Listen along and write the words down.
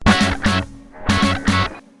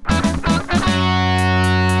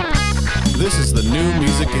new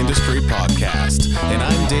music industry podcast, and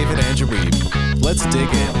I'm David Angereeb. Let's dig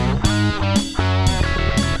in.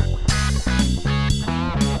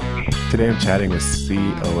 Today I'm chatting with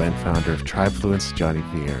CEO and founder of TribeFluence, Johnny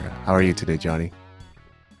Vieira. How are you today, Johnny?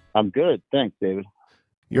 I'm good. Thanks, David.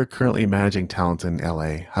 You're currently managing talent in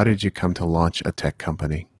LA. How did you come to launch a tech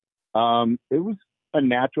company? It was a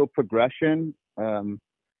natural progression. I've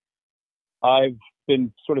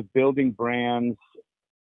been sort of building brands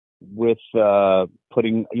with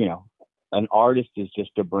putting, an artist is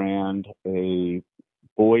just a brand, a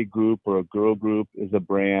boy group or a girl group is a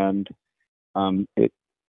brand. It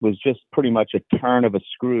was just pretty much a turn of a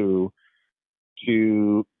screw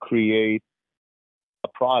to create a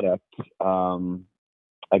product.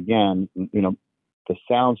 Again, this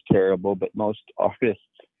sounds terrible, but most artists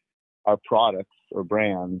are products or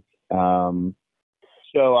brands.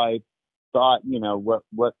 So I thought,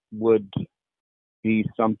 what would be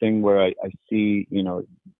something where I see,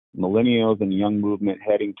 millennials and young movement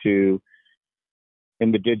heading to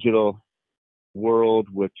in the digital world,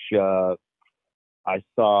 which I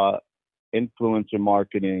saw influencer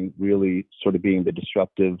marketing really sort of being the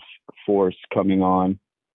disruptive force coming on.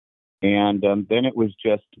 And then it was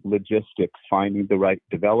just logistics, finding the right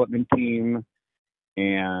development team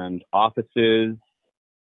and offices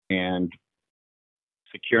and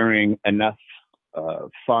securing enough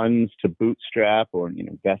funds to bootstrap or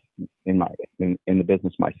invest in the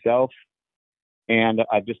business myself. And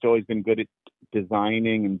I've just always been good at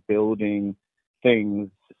designing and building things,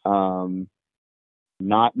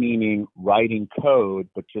 not meaning writing code,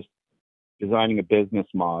 but just designing a business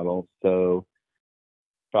model. So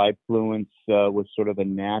TribeFluence was sort of a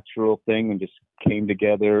natural thing and just came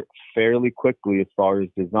together fairly quickly as far as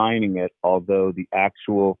designing it, although the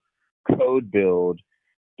actual code build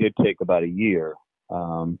did take about a year.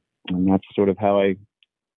 And that's sort of how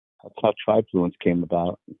TribeFluence came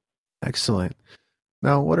about. Excellent.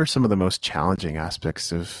 Now, what are some of the most challenging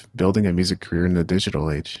aspects of building a music career in the digital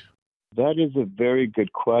age? That is a very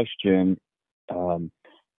good question. A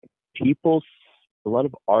lot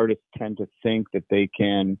of artists tend to think that they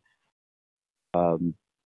can,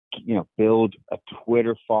 build a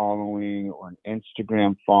Twitter following or an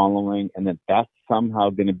Instagram following, and that that's somehow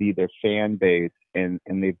going to be their fan base, and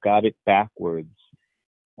they've got it backwards.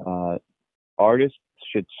 Artists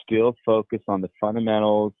should still focus on the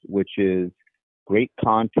fundamentals, which is great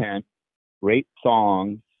content, great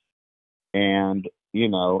songs, and,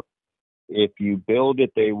 if you build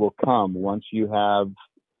it, they will come. Once you have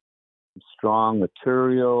strong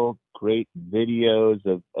material, great videos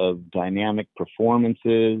of dynamic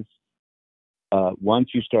performances.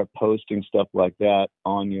 Once you start posting stuff like that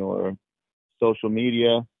on your social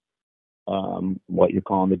media, what you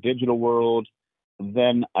call in the digital world,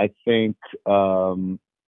 then I think,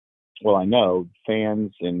 I know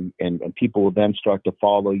fans and people will then start to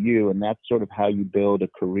follow you, and that's sort of how you build a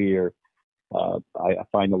career. I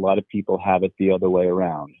find a lot of people have it the other way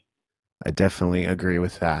around. I definitely agree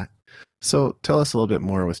with that. So tell us a little bit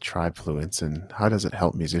more with TribeFluence and how does it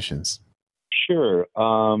help musicians? Sure.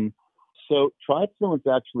 So TribeFluence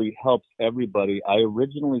actually helps everybody. I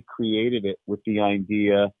originally created it with the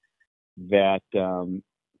idea that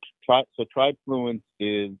TribeFluence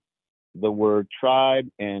is the word tribe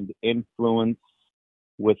and influence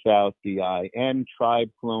without the IN,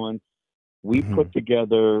 TribeFluence. We put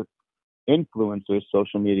together influencers,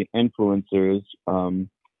 social media influencers,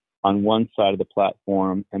 on one side of the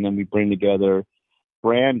platform, and then we bring together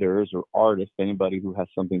branders or artists, anybody who has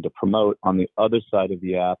something to promote on the other side of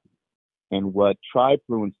the app. And what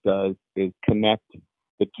TribeFluence does is connect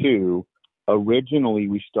the two. Originally,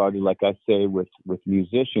 we started, like I say, with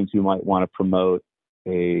musicians who might want to promote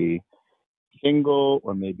a single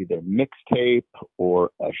or maybe their mixtape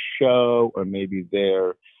or a show or maybe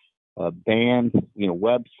their band,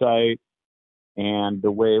 website. And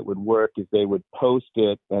the way it would work is they would post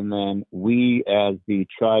it, and then we, as the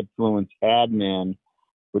TribeFluence admin,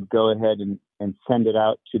 would go ahead and send it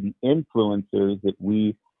out to the influencers that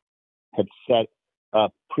we had set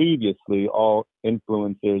up previously. All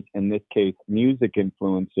influencers, in this case, music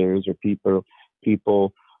influencers, or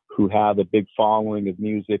people who have a big following of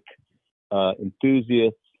music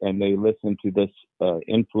enthusiasts, and they listen to this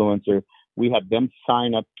influencer. We have them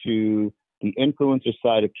sign up to the influencer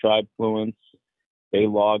side of TribeFluence. They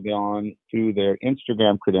log on through their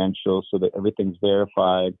Instagram credentials so that everything's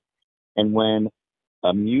verified. And when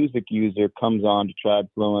a music user comes on to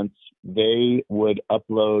TribeFluence, they would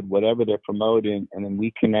upload whatever they're promoting, and then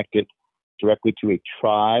we connect it directly to a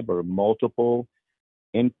tribe or multiple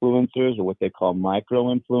influencers, or what they call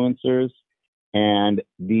micro influencers. And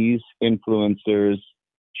these influencers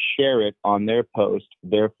share it on their post,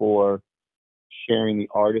 therefore sharing the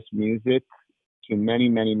artist's music to many,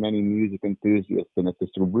 many, many music enthusiasts. And it's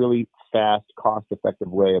just a really fast, cost-effective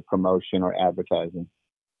way of promotion or advertising.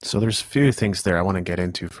 So there's a few things there I want to get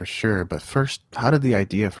into for sure. But first, how did the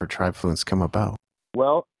idea for TribeFluence come about?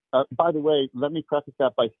 Well, by the way, let me preface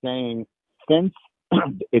that by saying, since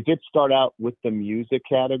it did start out with the music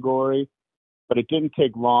category, but it didn't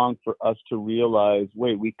take long for us to realize,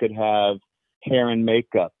 wait, we could have hair and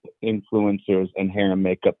makeup influencers and hair and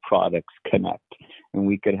makeup products connect. And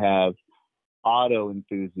we could have auto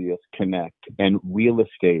enthusiasts connect, and real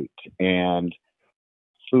estate and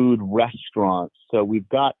food restaurants. So we've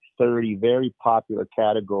got 30 very popular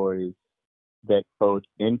categories that both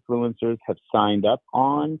influencers have signed up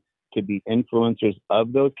on to be influencers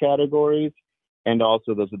of those categories. And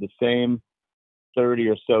also those are the same 30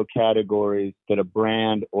 or so categories that a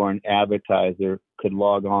brand or an advertiser could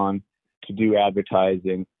log on to do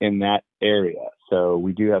advertising in that area. So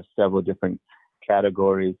we do have several different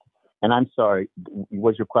categories. And I'm sorry,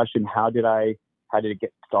 was your question, how did it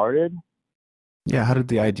get started? Yeah, how did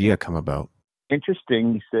the idea come about?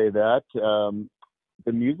 Interesting you say that.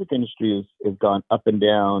 The music industry has gone up and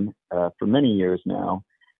down for many years now.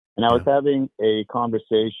 And I was having a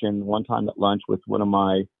conversation one time at lunch with one of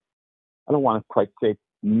my, I don't want to quite say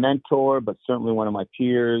mentor, but certainly one of my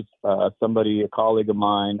peers, a colleague of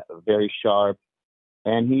mine, very sharp.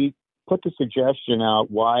 And he put the suggestion out,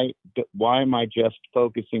 why am I just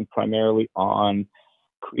focusing primarily on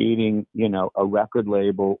creating, a record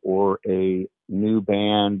label or a new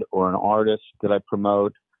band or an artist that I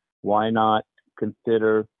promote? Why not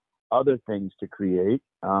consider other things to create?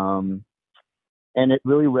 And it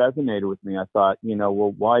really resonated with me. I thought,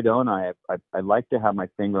 well, why don't I? I'd like to have my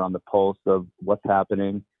finger on the pulse of what's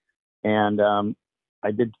happening. And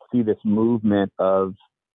I did see this movement of,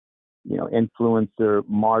 influencer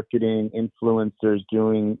marketing, influencers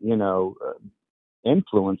doing,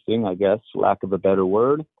 influencing, I guess, lack of a better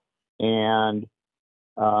word. And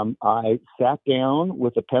I sat down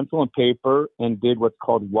with a pencil and paper and did what's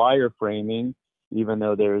called wireframing, even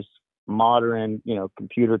though there's modern,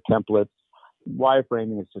 computer templates.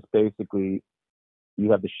 Wireframing is just basically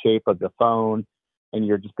you have the shape of the phone and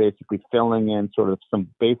you're just basically filling in sort of some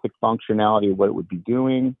basic functionality of what it would be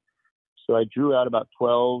doing. So I drew out about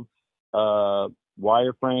 12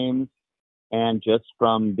 wireframes and just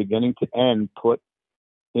from beginning to end put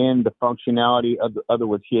in the functionality. Of other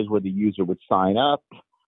words, here's where the user would sign up.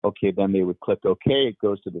 Okay, then they would click OK. It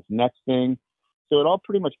goes to this next thing. So it all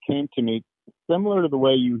pretty much came to me similar to the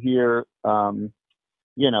way you hear,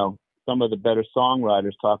 some of the better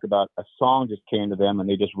songwriters talk about a song just came to them and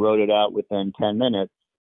they just wrote it out within 10 minutes.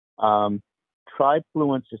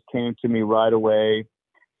 TribeFluence just came to me right away.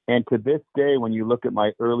 And to this day, when you look at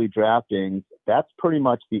my early draftings, that's pretty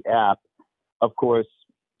much the app. Of course,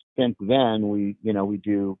 since then, we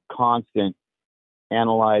do constant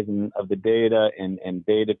analyzing of the data and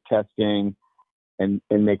beta testing and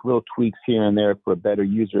make little tweaks here and there for a better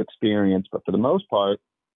user experience. But for the most part,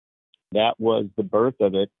 that was the birth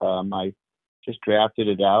of it. I just drafted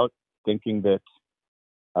it out thinking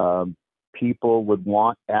that people would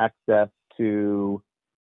want access to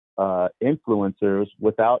influencers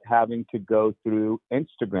without having to go through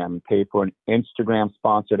Instagram and pay for an Instagram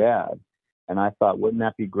sponsored ad. And I thought, wouldn't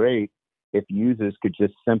that be great if users could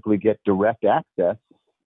just simply get direct access,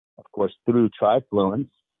 of course, through TribeFluence,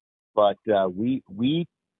 but we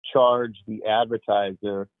charge the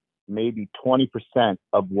advertiser maybe 20%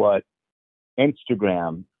 of what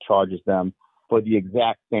Instagram charges them for the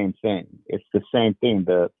exact same thing. It's the same thing.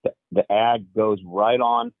 The ad goes right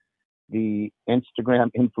on the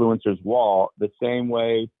Instagram influencer's wall the same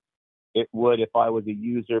way it would if I was a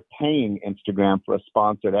user paying Instagram for a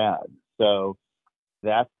sponsored ad. So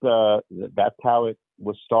that's how it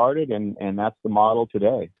was started, and that's the model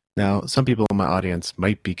today. Now, some people in my audience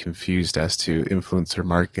might be confused as to influencer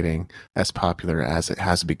marketing as popular as it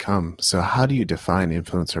has become. So how do you define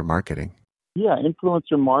influencer marketing? Yeah,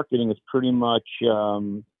 influencer marketing is pretty much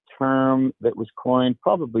a term that was coined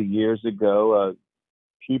probably years ago.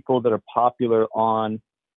 People that are popular on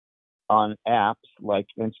apps like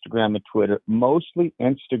Instagram and Twitter. Mostly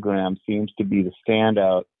Instagram seems to be the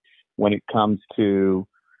standout when it comes to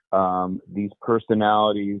these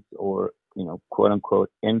personalities or, quote unquote,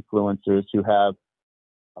 influencers who have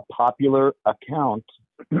a popular account,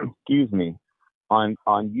 excuse me, on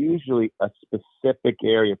usually a specific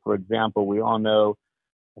area. For example, we all know,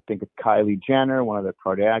 I think it's Kylie Jenner, one of the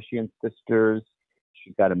Kardashian sisters.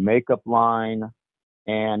 She's got a makeup line,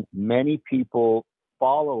 and many people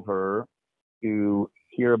follow her to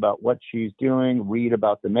hear about what she's doing, read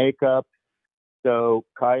about the makeup. So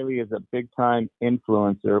Kylie is a big time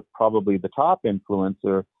influencer, probably the top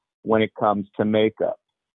influencer when it comes to makeup.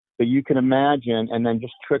 So you can imagine, and then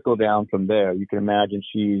just trickle down from there. You can imagine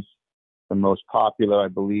she's the most popular, I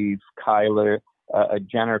believe.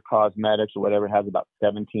 Jenner Cosmetics or whatever has about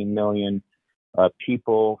 17 million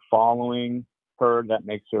people following her. That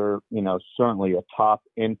makes her, certainly a top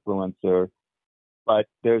influencer. But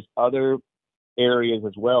there's other areas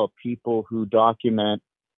as well. People who document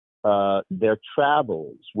their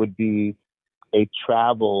travels would be a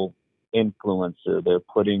travel influencer. They're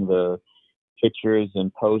putting the pictures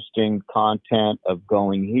and posting content of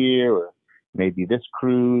going here, or maybe this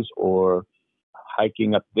cruise, or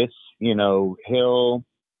hiking up this, hill.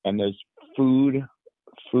 And there's food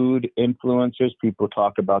influencers. People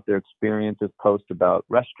talk about their experiences, post about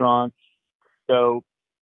restaurants. So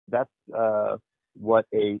that's what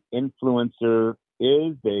a influencer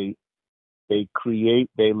is. They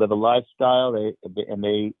live a lifestyle,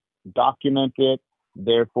 they document it.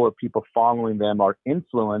 Therefore, people following them are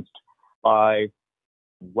influenced by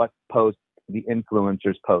what post the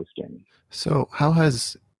influencer's posting. So how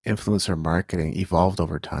has influencer marketing evolved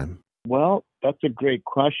over time? Well, that's a great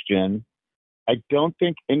question. I don't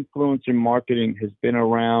think influencer marketing has been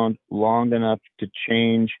around long enough to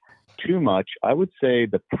change too much. I would say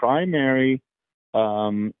the primary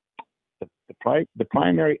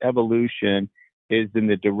primary evolution is in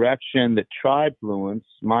the direction that TribeFluence,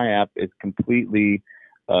 my app, is completely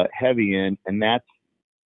heavy in, and that's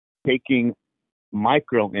taking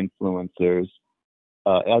micro influencers.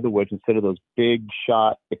 In other words, instead of those big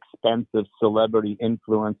shot, expensive celebrity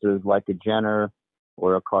influencers like a Jenner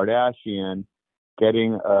or a Kardashian,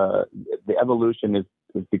 getting the evolution has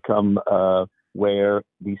become where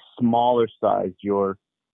the smaller size, your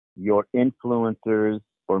influencers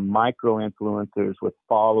or micro influencers with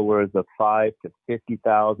followers of 5 to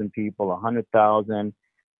 50,000 people, 100,000.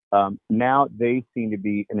 Now they seem to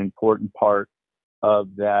be an important part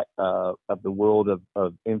of that of the world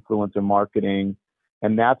of influencer marketing,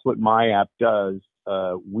 and that's what my app does.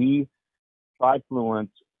 TribeFluence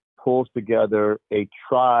pulls together a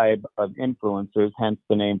tribe of influencers, hence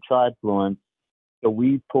the name TribeFluence. So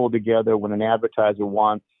we pull together when an advertiser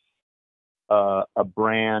wants a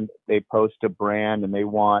brand, they post a brand and they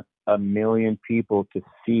want 1 million people to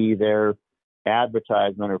see their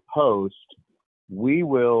advertisement or post, we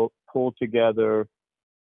will pull together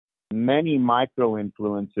many micro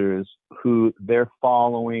influencers who their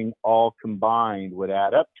following all combined would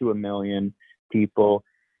add up to 1 million people,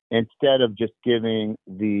 instead of just giving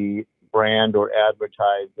the brand or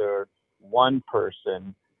advertiser one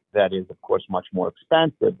person that is, of course, much more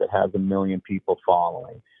expensive, that has 1 million people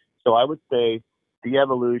following. So I would say the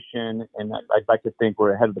evolution, and I'd like to think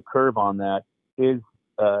we're ahead of the curve on that, is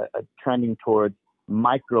trending towards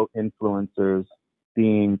micro influencers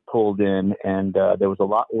being pulled in. And there was a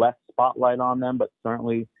lot less spotlight on them, but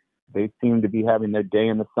certainly they seem to be having their day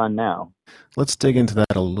in the sun now. Let's dig into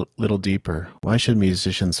that a little deeper. Why should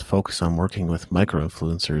musicians focus on working with micro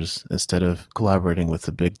influencers instead of collaborating with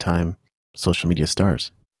the big time social media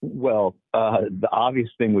stars? Well, the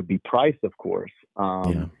obvious thing would be price, of course.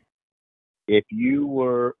 If you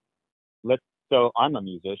were, so I'm a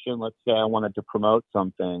musician. Let's say I wanted to promote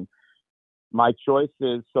something. My choice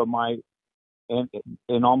is,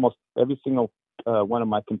 in almost every single one of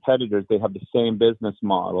my competitors, they have the same business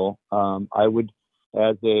model. I would,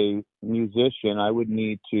 as a musician, I would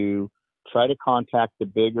need to try to contact the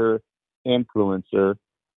bigger influencer.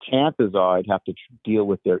 Chances are I'd have to deal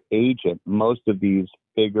with their agent. Most of the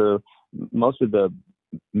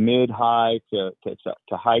mid-high to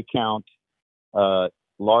high count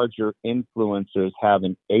larger influencers have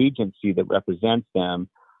an agency that represents them.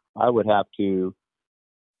 I would have to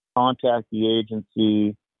contact the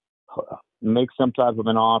agency, make some type of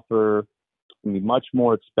an offer. It can be much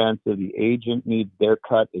more expensive. The agent needs their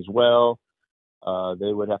cut as well.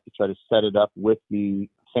 They would have to try to set it up with the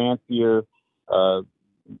fancier,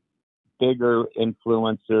 bigger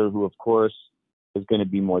influencer, who, of course, is going to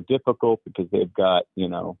be more difficult because they've got,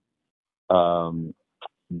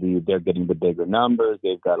 they're getting the bigger numbers.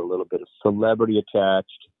 They've got a little bit of celebrity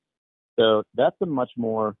attached. So that's a much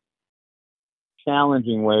more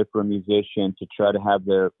challenging way for a musician to try to have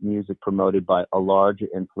their music promoted by a larger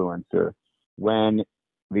influencer, when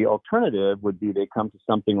the alternative would be they come to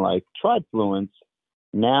something like TribeFluence.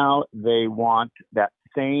 Now they want that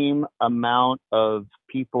same amount of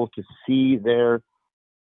people to see their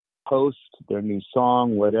post, their new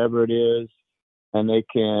song, whatever it is, and they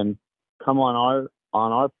can come on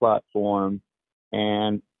our platform,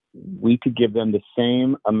 and we could give them the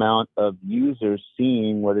same amount of users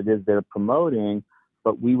seeing what it is they're promoting,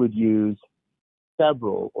 but we would use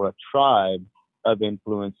several or a tribe of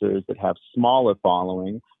influencers that have smaller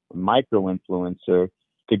following, micro influencer,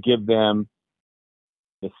 to give them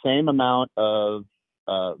the same amount of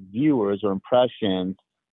viewers or impressions,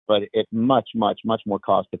 but it much more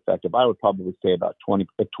cost effective. I would probably say about 20%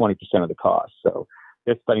 of the cost. So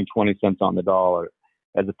they're spending 20 cents on the dollar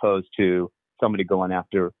as opposed to somebody going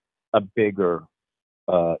after a bigger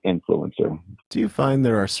influencer. Do you find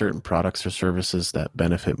there are certain products or services that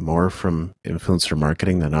benefit more from influencer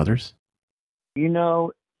marketing than others? You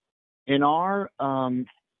know, in our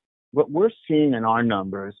what we're seeing in our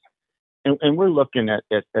numbers, and we're looking at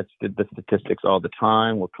the statistics all the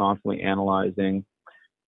time. We're constantly analyzing.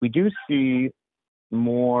 We do see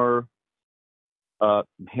more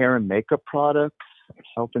hair and makeup products,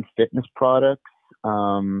 health and fitness products.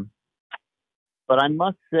 But I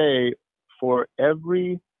must say, for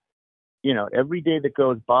every day that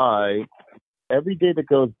goes by,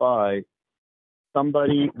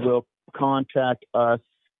 somebody will contact us,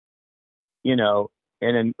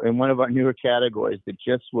 and in one of our newer categories that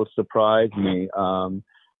just will surprise me.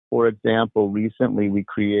 For example, recently we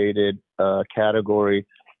created a category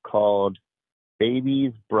called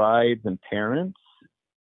Babies, Brides, and Parents.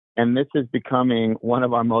 And this is becoming one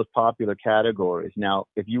of our most popular categories. Now,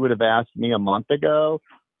 if you would have asked me a month ago,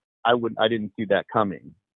 I didn't see that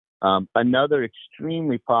coming. Another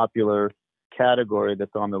extremely popular category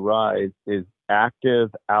that's on the rise is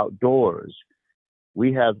active outdoors.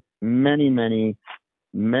 We have many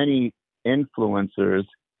influencers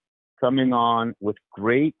coming on with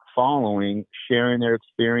great following, sharing their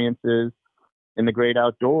experiences in the great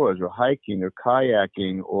outdoors or hiking or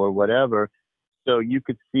kayaking or whatever. So you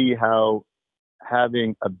could see how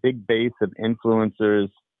having a big base of influencers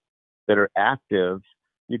that are active,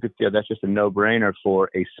 you could see how that's just a no-brainer for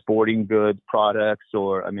a sporting goods products,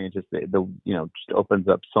 or it just just opens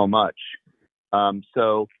up so much.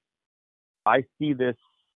 So I see this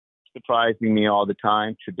surprising me all the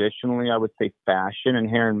time. Traditionally, I would say fashion and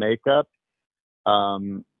hair and makeup,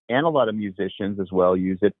 and a lot of musicians as well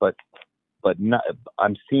use it. But not,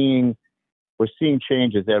 we're seeing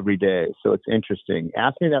changes every day, so it's interesting.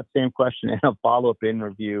 Ask me that same question in a follow-up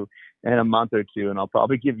interview in a month or two, and I'll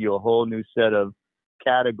probably give you a whole new set of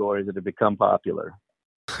categories that have become popular.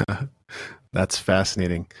 That's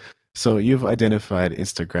fascinating. So you've identified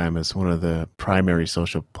Instagram as one of the primary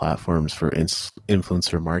social platforms for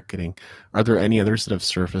influencer marketing. Are there any others that have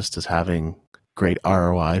surfaced as having great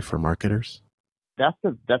ROI for marketers? That's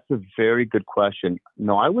a very good question.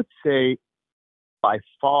 No, I would say by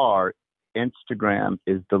far Instagram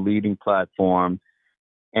is the leading platform,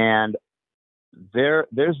 and there's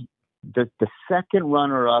the second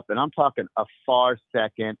runner-up, and I'm talking a far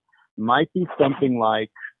second, might be something like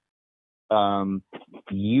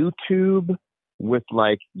YouTube, with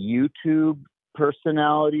like YouTube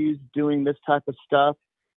personalities doing this type of stuff.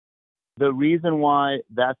 The reason why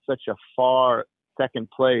that's such a far second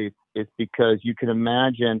place is because you can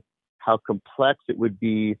imagine how complex it would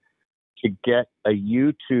be to get a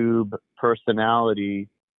YouTube personality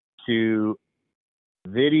to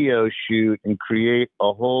video shoot and create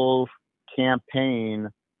a whole campaign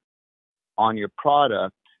on your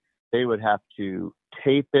product. They would have to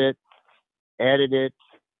tape it, edit it,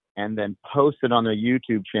 and then post it on their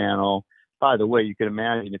YouTube channel. By the way, you can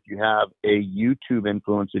imagine if you have a YouTube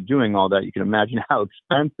influencer doing all that, you can imagine how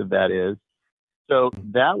expensive that is. So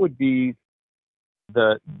that would be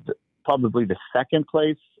probably the second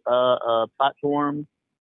place platform,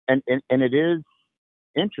 and it is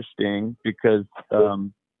interesting because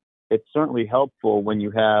it's certainly helpful when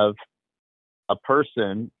you have a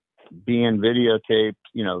person being videotaped,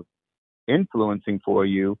 influencing for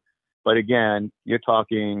you. But again, you're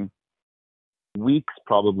talking weeks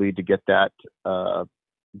probably to get that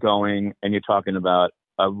going, and you're talking about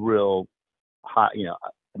a real high,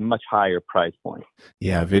 a much higher price point.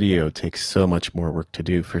 Yeah, video takes so much more work to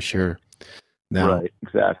do for sure. Now, right,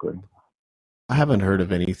 exactly. I haven't heard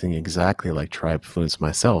of anything exactly like TribeFluence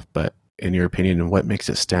myself, but in your opinion, what makes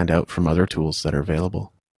it stand out from other tools that are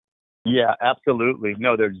available? Yeah, absolutely.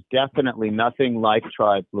 No, there's definitely nothing like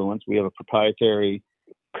TribeFluence. We have a proprietary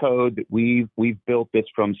code that we've built this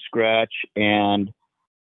from scratch, and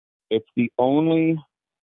it's the only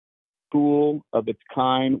tool of its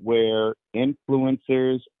kind where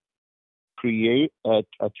influencers create a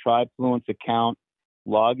TribeFluence account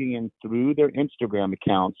logging in through their Instagram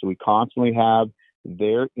account. So we constantly have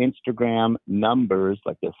their Instagram numbers,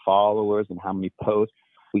 like their followers and how many posts.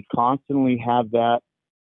 We constantly have that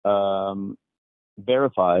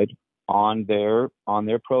verified on their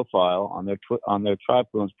profile, on their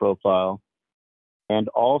TribeFluence profile, and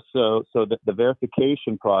also so that the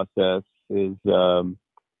verification process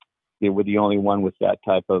we're the only one with that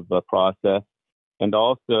type of process. And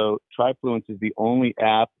also, TribeFluence is the only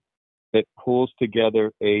app that pulls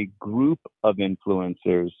together a group of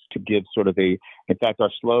influencers to give sort of in fact,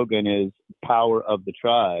 our slogan is power of the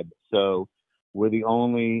tribe. So we're the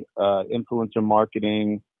only influencer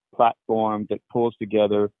marketing platform that pulls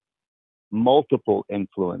together multiple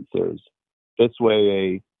influencers. This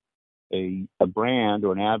way, a brand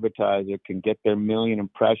or an advertiser can get their million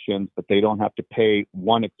impressions, but they don't have to pay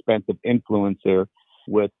one expensive influencer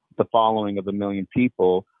with the following of 1 million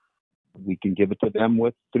people. We can give it to them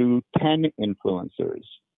through 10 influencers,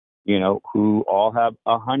 who all have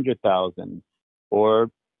 100,000, or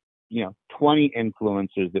 20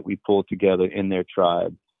 influencers that we pull together in their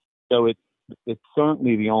tribe. So it's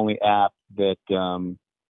certainly the only app that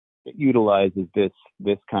utilizes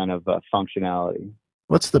this kind of functionality.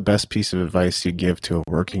 What's the best piece of advice you give to a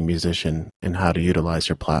working musician in how to utilize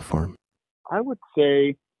your platform? I would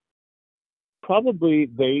say probably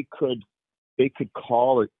they could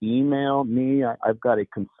call or email me. I've got a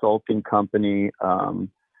consulting company.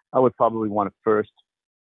 I would probably want to first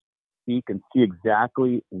speak and see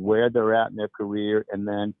exactly where they're at in their career, and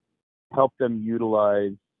then help them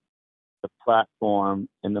utilize the platform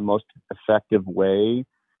in the most effective way.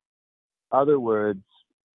 Other words,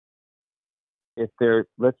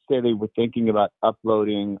 let's say they were thinking about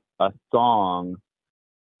uploading a song,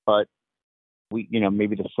 but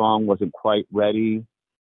maybe the song wasn't quite ready.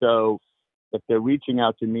 So if they're reaching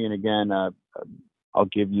out to me, and again, I'll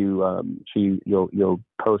give you, you'll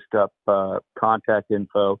post up contact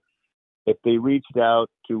info. If they reached out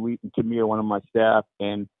to me or one of my staff,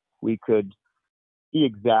 and we could see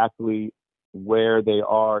exactly where they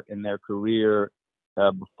are in their career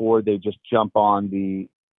before they just jump on the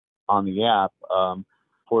app.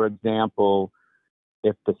 For example,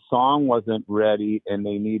 if the song wasn't ready and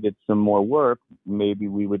they needed some more work, maybe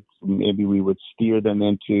we would steer them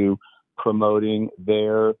into promoting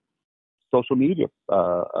their social media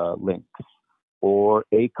links or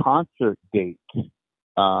a concert date.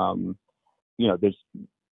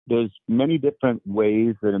 There's many different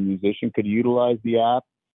ways that a musician could utilize the app.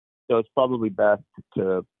 So it's probably best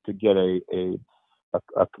to get a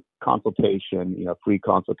consultation, free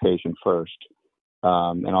consultation first.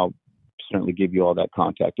 And I'll certainly give you all that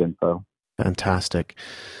contact info. Fantastic.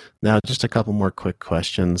 Now, just a couple more quick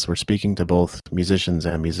questions. We're speaking to both musicians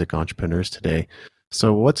and music entrepreneurs today.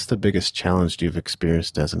 So what's the biggest challenge you've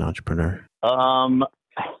experienced as an entrepreneur?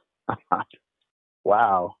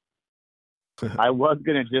 Wow. I was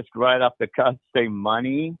going to just right off the cuff say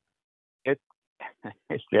money.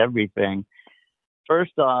 It's everything.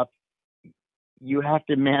 First off, you have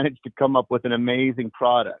to manage to come up with an amazing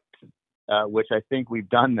product, which I think we've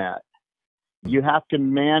done that. You have to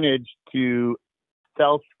manage to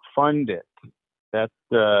self-fund it. That's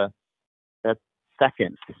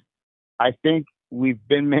second. I think we've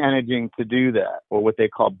been managing to do that, or what they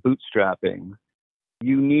call bootstrapping.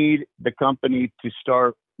 You need the company to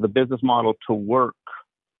start the business model to work,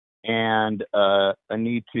 and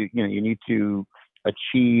you need to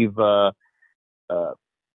achieve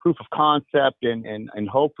proof of concept and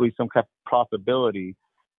hopefully some kind of profitability.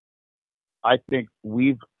 I think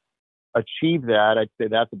we've achieved that. I'd say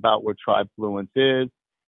that's about where TribeFluence is.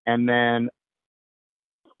 And then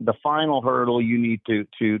the final hurdle you need to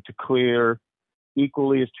clear,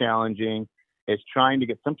 equally as challenging, is trying to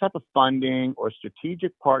get some type of funding or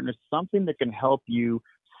strategic partners, something that can help you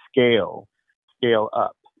scale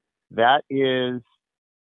up. That is,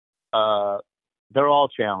 they're all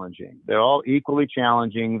challenging. They're all equally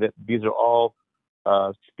challenging. That these are all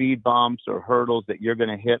speed bumps or hurdles that you're going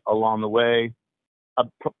to hit along the way,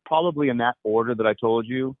 probably in that order that I told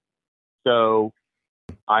you. So,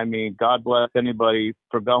 I mean, God bless anybody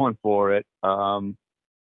for going for it.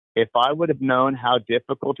 If I would have known how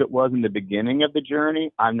difficult it was in the beginning of the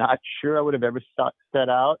journey, I'm not sure I would have ever set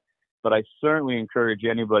out. But I certainly encourage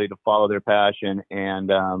anybody to follow their passion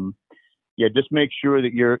and, just make sure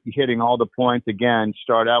that you're hitting all the points. Again,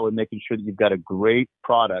 start out with making sure that you've got a great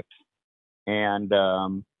product, and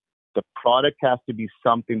the product has to be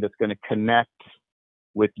something that's going to connect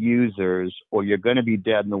with users, or you're going to be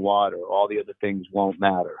dead in the water. All the other things won't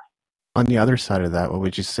matter. On the other side of that, what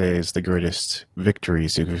would you say is the greatest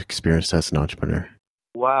victories you've experienced as an entrepreneur?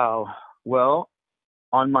 Wow. Well,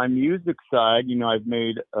 on my music side, I've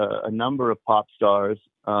made a number of pop stars.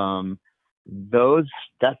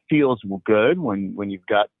 That feels good when you've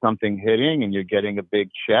got something hitting and you're getting a big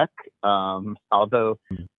check. Although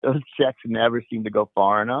those checks never seem to go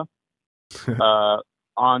far enough.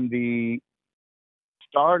 On the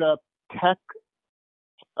startup tech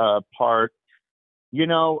part,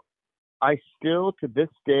 I still, to this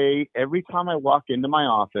day, every time I walk into my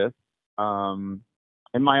office,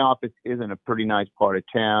 and my office is in a pretty nice part of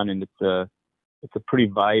town, and it's a pretty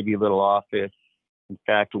vibey little office. In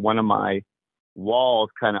fact, one of my walls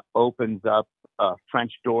kind of opens up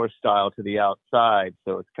French door style to the outside,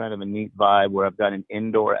 so it's kind of a neat vibe where I've got an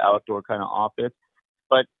indoor-outdoor kind of office.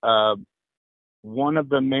 But one of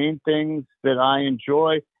the main things that I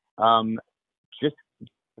enjoy, just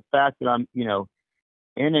the fact that I'm,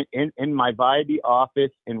 in my vibey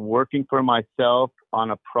office and working for myself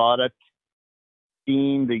on a product,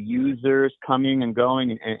 seeing the users coming and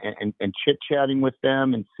going and chit-chatting with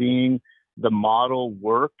them and seeing the model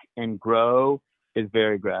work and grow is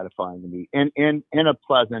very gratifying to me in a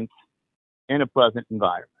pleasant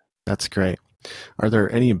environment. That's great. Are there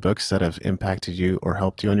any books that have impacted you or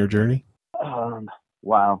helped you on your journey?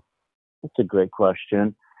 Wow. That's a great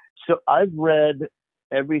question. So I've read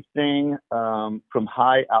everything from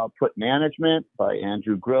High Output Management by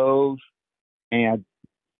Andrew Grove, and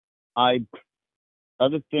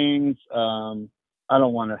other things, I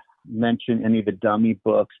don't want to mention any of the dummy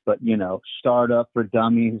books, but Startup for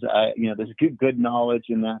Dummies. There's good knowledge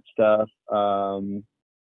in that stuff. I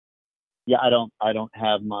don't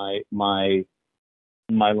have my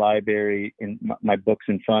library in my books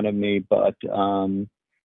in front of me, but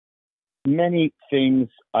many things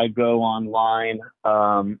I go online,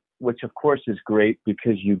 which of course is great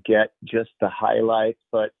because you get just the highlights,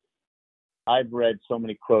 but I've read so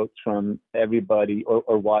many quotes from everybody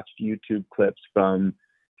or watched YouTube clips from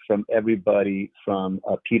everybody from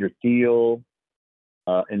Peter Thiel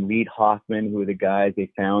and Reid Hoffman, who are the guys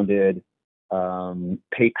they founded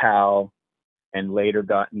PayPal and later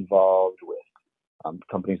got involved with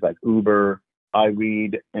companies like Uber. I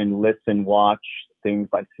read and listen, watch things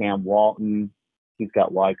like Sam Walton. He's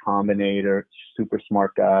got Y Combinator, super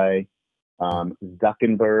smart guy.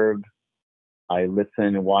 Zuckerberg. I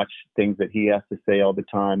listen and watch things that he has to say all the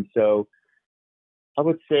time. So I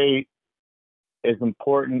would say, as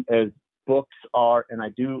important as books are, and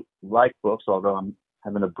I do like books, although I'm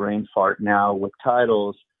having a brain fart now with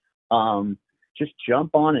titles, just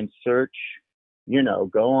jump on and search,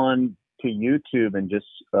 go on to YouTube and just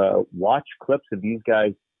watch clips of these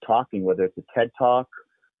guys talking, whether it's a TED Talk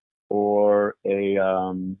or a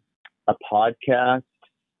podcast.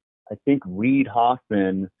 I think Reid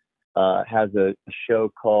Hoffman has a show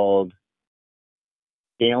called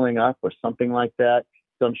Scaling Up or something like that.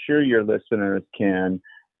 So I'm sure your listeners can,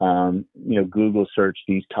 Google search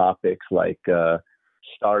these topics like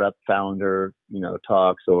startup founder,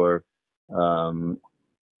 talks, or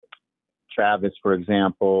Travis, for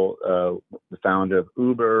example, the founder of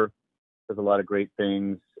Uber, does a lot of great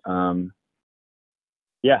things. So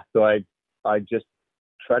I just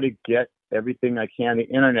try to get everything I can. The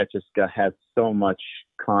internet just has so much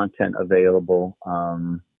content available.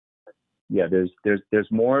 There's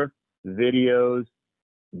more videos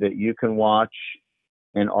that you can watch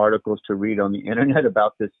and articles to read on the internet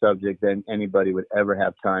about this subject than anybody would ever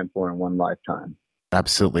have time for in one lifetime.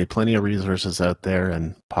 Absolutely. Plenty of resources out there,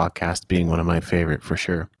 and podcast being one of my favorite for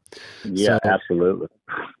sure. Yeah, absolutely.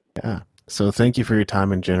 Yeah. So thank you for your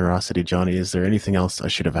time and generosity, Johnny. Is there anything else I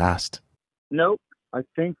should have asked? Nope. I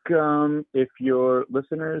think if your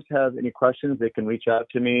listeners have any questions, they can reach out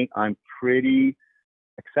to me. I'm pretty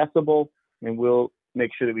accessible, and we'll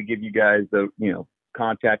make sure that we give you guys the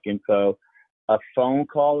contact info. A phone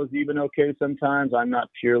call is even okay sometimes. I'm not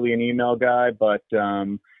purely an email guy, but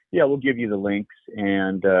we'll give you the links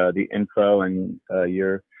and the info, and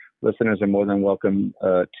your listeners are more than welcome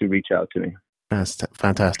to reach out to me. That's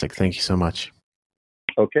fantastic. Thank you so much.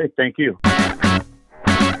 Okay, thank you.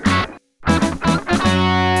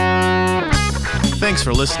 Thanks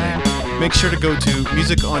for listening. Make sure to go to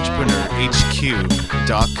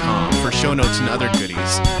musicentrepreneurhq.com for show notes and other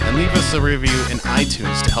goodies, and leave us a review in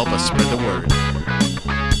iTunes to help us spread the word.